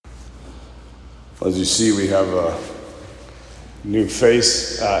As you see, we have a new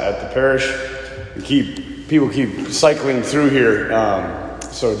face at the parish. People keep cycling through here.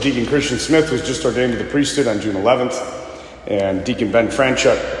 So Deacon Christian Smith was just ordained to the priesthood on June 11th, and Deacon Ben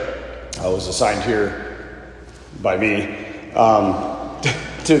Franchuk was assigned here by me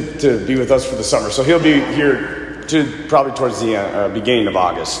to be with us for the summer. So he'll be here probably towards the beginning of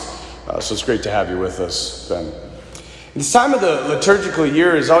August. So it's great to have you with us, Ben. This time of the liturgical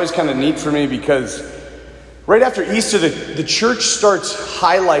year is always kind of neat for me because right after Easter, the church starts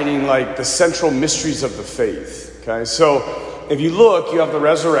highlighting like the central mysteries of the faith. Okay, so if you look, you have the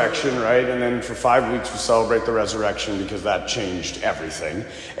resurrection, right? And then for 5 weeks we celebrate the resurrection because that changed everything.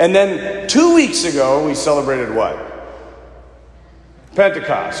 And then 2 weeks ago we celebrated what?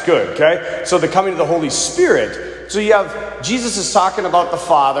 Pentecost. Good, okay? So the coming of the Holy Spirit. So you have, Jesus is talking about the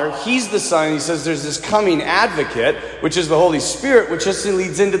Father. He's the Son. He says there's this coming advocate, which is the Holy Spirit, which just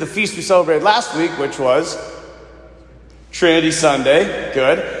leads into the feast we celebrated last week, which was Trinity Sunday.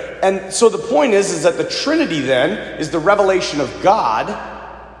 Good. And so the point is that the Trinity then is the revelation of God,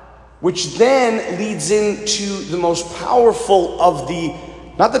 which then leads into the most powerful of the,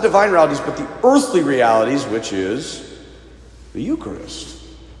 not the divine realities, but the earthly realities, which is the Eucharist.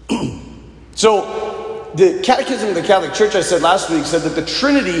 So the Catechism of the Catholic Church, I said last week, said that the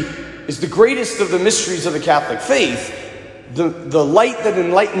Trinity is the greatest of the mysteries of the Catholic faith, the light that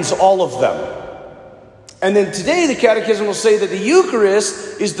enlightens all of them. And then today the Catechism will say that the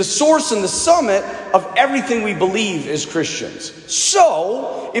Eucharist is the source and the summit of everything we believe as Christians.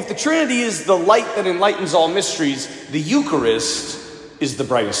 So, if the Trinity is the light that enlightens all mysteries, the Eucharist is the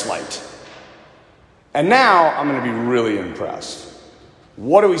brightest light. And now I'm going to be really impressed.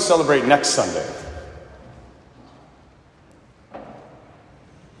 What do we celebrate next Sunday?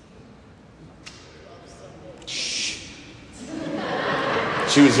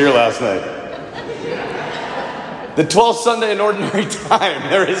 She was here last night. The 12th Sunday in Ordinary Time.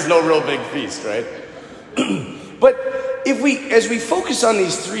 There is no real big feast, right? But as we focus on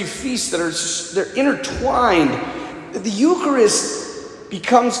these three feasts that they're intertwined, the Eucharist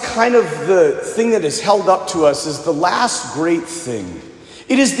becomes kind of the thing that is held up to us as the last great thing.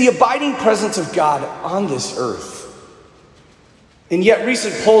 It is the abiding presence of God on this earth. And yet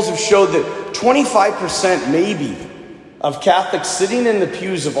recent polls have showed that 25% maybe of Catholics sitting in the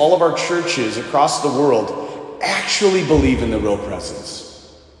pews of all of our churches across the world actually believe in the real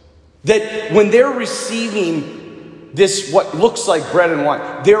presence. That when they're receiving this, what looks like bread and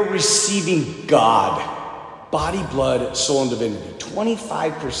wine, they're receiving God. Body, blood, soul, and divinity.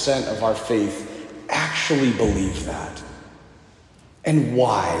 25% of our faith actually believe that. And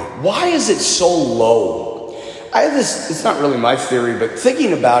why? Why is it so low? I have this, it's not really my theory, but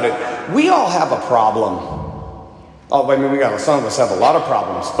thinking about it, we all have a problem. Some of us have a lot of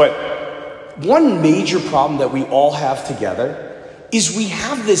problems, but one major problem that we all have together is we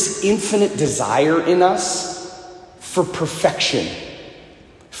have this infinite desire in us for perfection,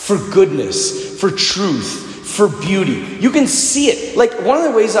 for goodness, for truth, for beauty. You can see it. Like one of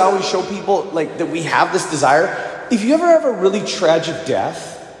the ways I always show people like that we have this desire, if you ever have a really tragic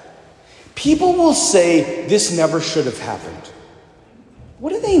death, people will say this never should have happened.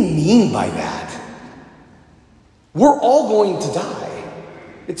 What do they mean by that? We're all going to die.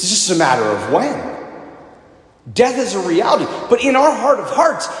 It's just a matter of when. Death is a reality. But in our heart of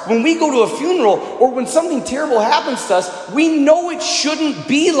hearts, when we go to a funeral or when something terrible happens to us, we know it shouldn't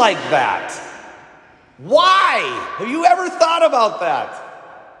be like that. Why? Have you ever thought about that?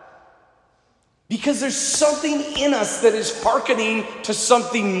 Because there's something in us that is hearkening to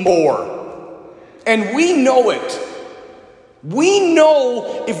something more. And we know it. We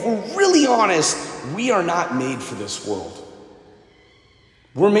know, if we're really honest, we are not made for this world.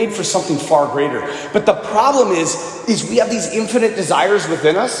 We're made for something far greater. But the problem is we have these infinite desires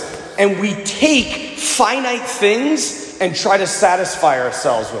within us, and we take finite things and try to satisfy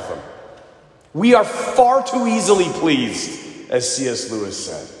ourselves with them. We are far too easily pleased, as C.S. Lewis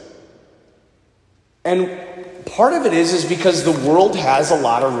said. And part of it is because the world has a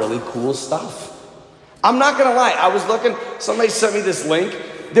lot of really cool stuff. I'm not going to lie. I was looking, somebody sent me this link.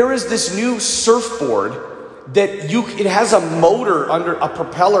 There is this new surfboard that it has a motor a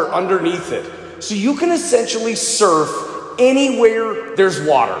propeller underneath it. So you can essentially surf anywhere there's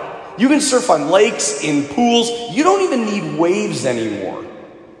water. You can surf on lakes, in pools. You don't even need waves anymore.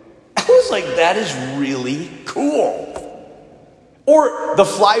 I was like, that is really cool. Or the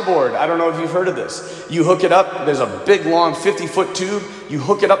flyboard. I don't know if you've heard of this. You hook it up. There's a big, long 50-foot tube. You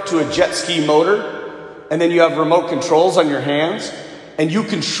hook it up to a jet ski motor. And then you have remote controls on your hands. And you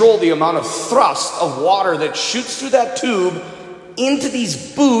control the amount of thrust of water that shoots through that tube into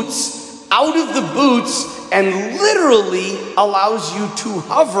these boots out of the boots and literally allows you to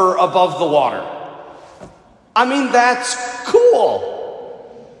hover above the water. I mean, that's cool.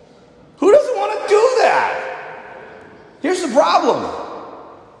 Who doesn't want to do that? Here's the problem.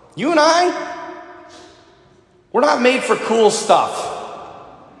 You and I, we're not made for cool stuff.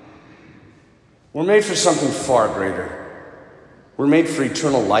 We're made for something far greater. We're made for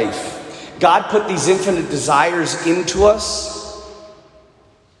eternal life. God put these infinite desires into us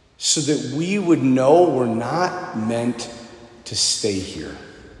so that we would know we're not meant to stay here.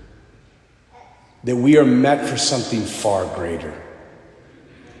 That we are meant for something far greater.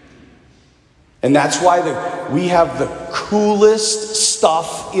 And that's why we have the coolest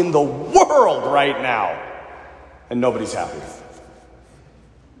stuff in the world right now. And nobody's happy.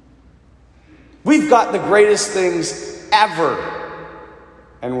 We've got the greatest things ever.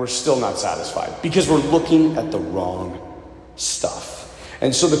 And we're still not satisfied. Because we're looking at the wrong stuff.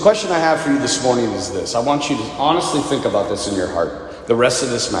 And so the question I have for you this morning is this. I want you to honestly think about this in your heart. The rest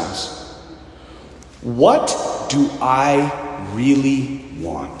of this Mass. What do I really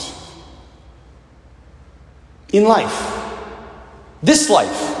want? In life. This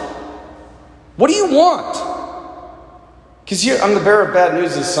life. What do you want? Because I'm the bearer of bad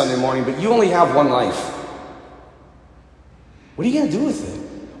news this Sunday morning, but you only have one life. What are you going to do with it?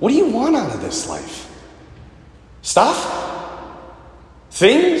 What do you want out of this life? Stuff?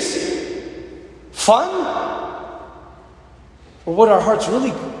 Things? Fun? Or what our hearts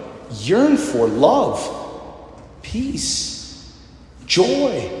really yearn for? Love, peace,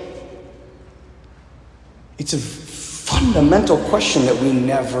 joy. It's a fundamental question that we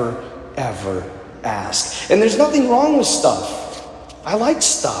never, ever ask. And there's nothing wrong with stuff. I like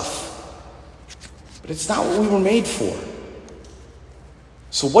stuff. But it's not what we were made for.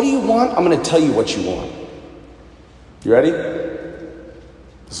 So what do you want? I'm going to tell you what you want. You ready?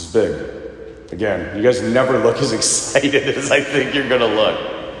 This is big. Again, you guys never look as excited as I think you're going to look.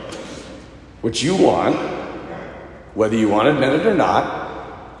 What you want, whether you want to admit it or not,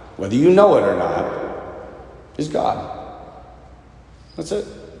 whether you know it or not, is God. That's it.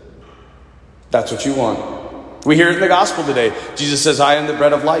 That's what you want. We hear it in the gospel today. Jesus says, I am the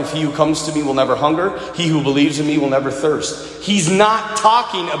bread of life. He who comes to me will never hunger. He who believes in me will never thirst. He's not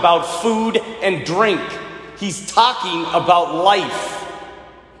talking about food and drink. He's talking about life.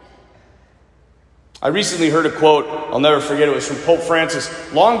 I recently heard a quote, I'll never forget, it was from Pope Francis,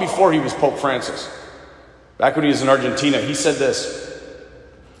 long before he was Pope Francis. Back when he was in Argentina, he said this: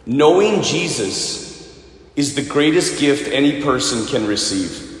 knowing Jesus is the greatest gift any person can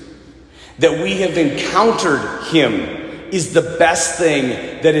receive. That we have encountered him is the best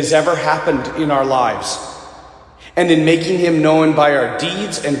thing that has ever happened in our lives. And in making him known by our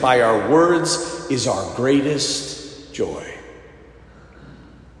deeds and by our words is our greatest joy.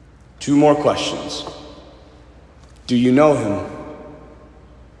 2 more questions. Do you know him?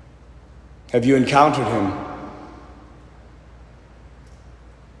 Have you encountered him?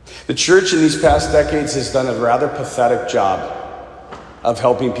 The church in these past decades has done a rather pathetic job of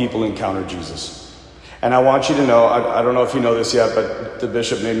helping people encounter Jesus. And I want you to know, I don't know if you know this yet, but the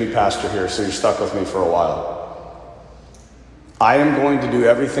bishop made me pastor here, so you're stuck with me for a while. I am going to do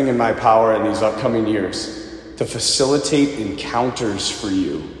everything in my power in these upcoming years to facilitate encounters for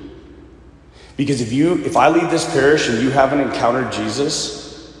you. Because if I leave this parish and you haven't encountered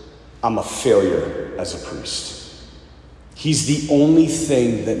Jesus, I'm a failure as a priest. He's the only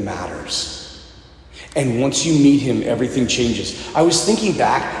thing that matters. And once you meet him, everything changes. I was thinking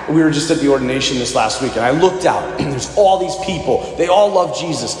back, we were just at the ordination this last week, and I looked out, and there's all these people. They all love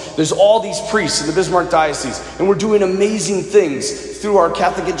Jesus. There's all these priests in the Bismarck Diocese, and we're doing amazing things through our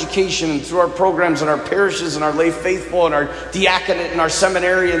Catholic education and through our programs and our parishes and our lay faithful and our diaconate and our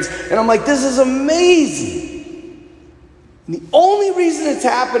seminarians. And I'm like, this is amazing. And the only reason it's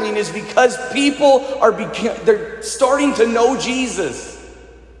happening is because people they're starting to know Jesus.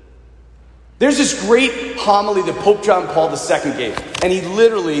 There's this great homily that Pope John Paul II gave. And he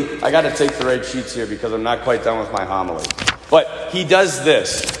literally, I got to take the right sheets here because I'm not quite done with my homily. But he does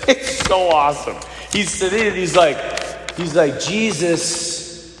this. It's so awesome. He's sitting and he's like,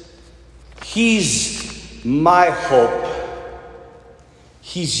 Jesus, he's my hope.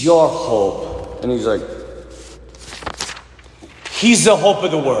 He's your hope. And he's like, he's the hope of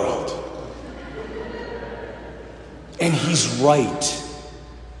the world. And he's right.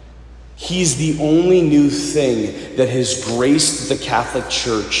 He's the only new thing that has graced the Catholic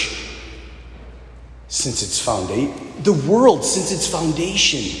Church since its foundation. The world since its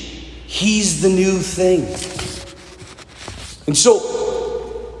foundation. He's the new thing. And so,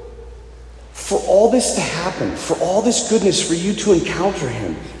 for all this to happen, for all this goodness, for you to encounter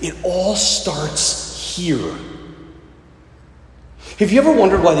him, it all starts here. Have you ever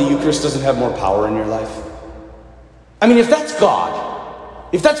wondered why the Eucharist doesn't have more power in your life? I mean, if that's God,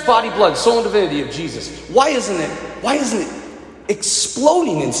 if that's body, blood, soul, and divinity of Jesus, why isn't it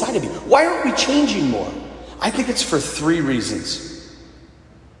exploding inside of you? Why aren't we changing more? I think it's for 3 reasons.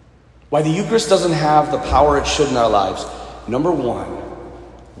 Why the Eucharist doesn't have the power it should in our lives. Number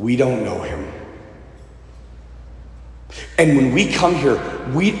 1, we don't know him. And when we come here,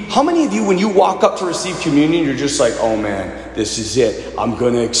 how many of you, when you walk up to receive communion, you're just like, oh man, this is it. I'm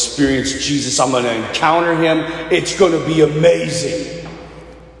going to experience Jesus. I'm going to encounter him. It's going to be amazing.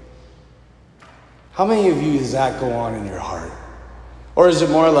 How many of you does that go on in your heart? Or is it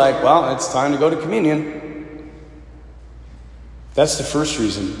more like, well, it's time to go to communion? That's the first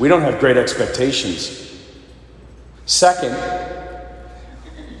reason. We don't have great expectations. Second,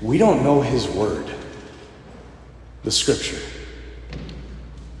 we don't know his word, the scripture.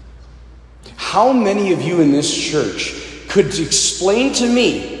 How many of you in this church could explain to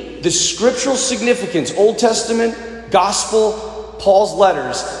me the scriptural significance, Old Testament, gospel, Paul's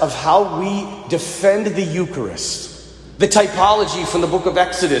letters, of how we defend the Eucharist? The typology from the book of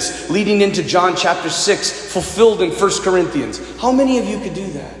Exodus leading into John chapter 6, fulfilled in 1 Corinthians. How many of you could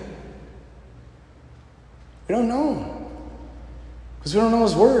do that? We don't know. Because we don't know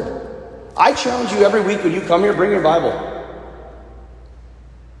his word. I challenge you every week when you come here, bring your Bible.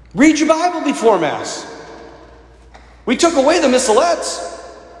 Read your Bible before Mass. We took away the missalettes.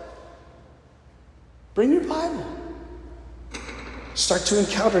 Bring your Bible. Start to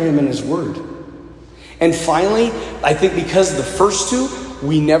encounter him in his word. And finally, I think because of the first 2,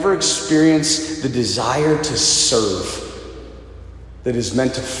 we never experience the desire to serve that is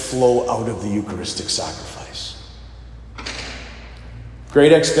meant to flow out of the Eucharistic sacrifice.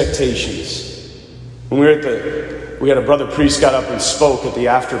 Great expectations. When we had a brother priest got up and spoke at the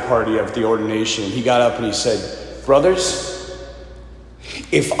after party of the ordination. He got up and he said, brothers,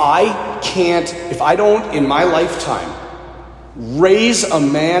 if I don't in my lifetime raise a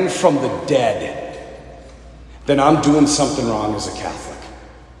man from the dead, then I'm doing something wrong as a Catholic.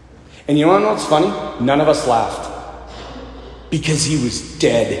 And you want to know what's funny? None of us laughed. Because he was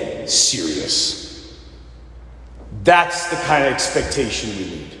dead serious. That's the kind of expectation we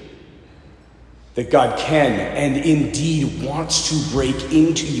need. That God can and indeed wants to break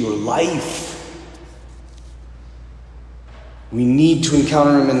into your life. We need to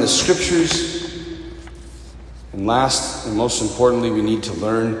encounter him in the scriptures. And last and most importantly, we need to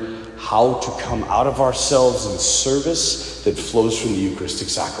learn how to come out of ourselves in service that flows from the Eucharistic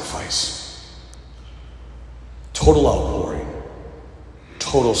sacrifice. Total outpouring.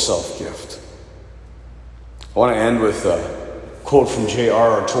 Total self-gift. I want to end with a quote from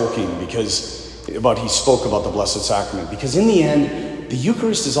J.R.R. Tolkien he spoke about the Blessed Sacrament. Because in the end, the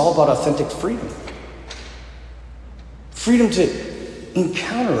Eucharist is all about authentic freedom. Freedom to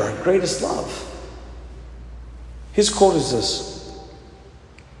encounter our greatest love. His quote is this: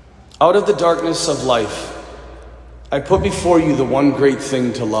 out of the darkness of life, I put before you the one great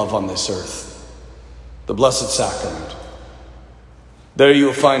thing to love on this earth, the Blessed Sacrament. There you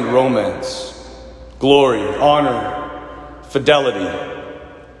will find romance, glory, honor, fidelity,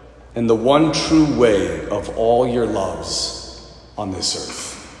 and the one true way of all your loves on this earth.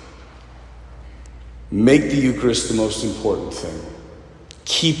 Make the Eucharist the most important thing.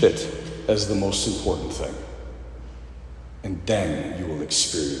 Keep it as the most important thing. And then you will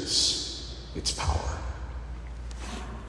experience its power.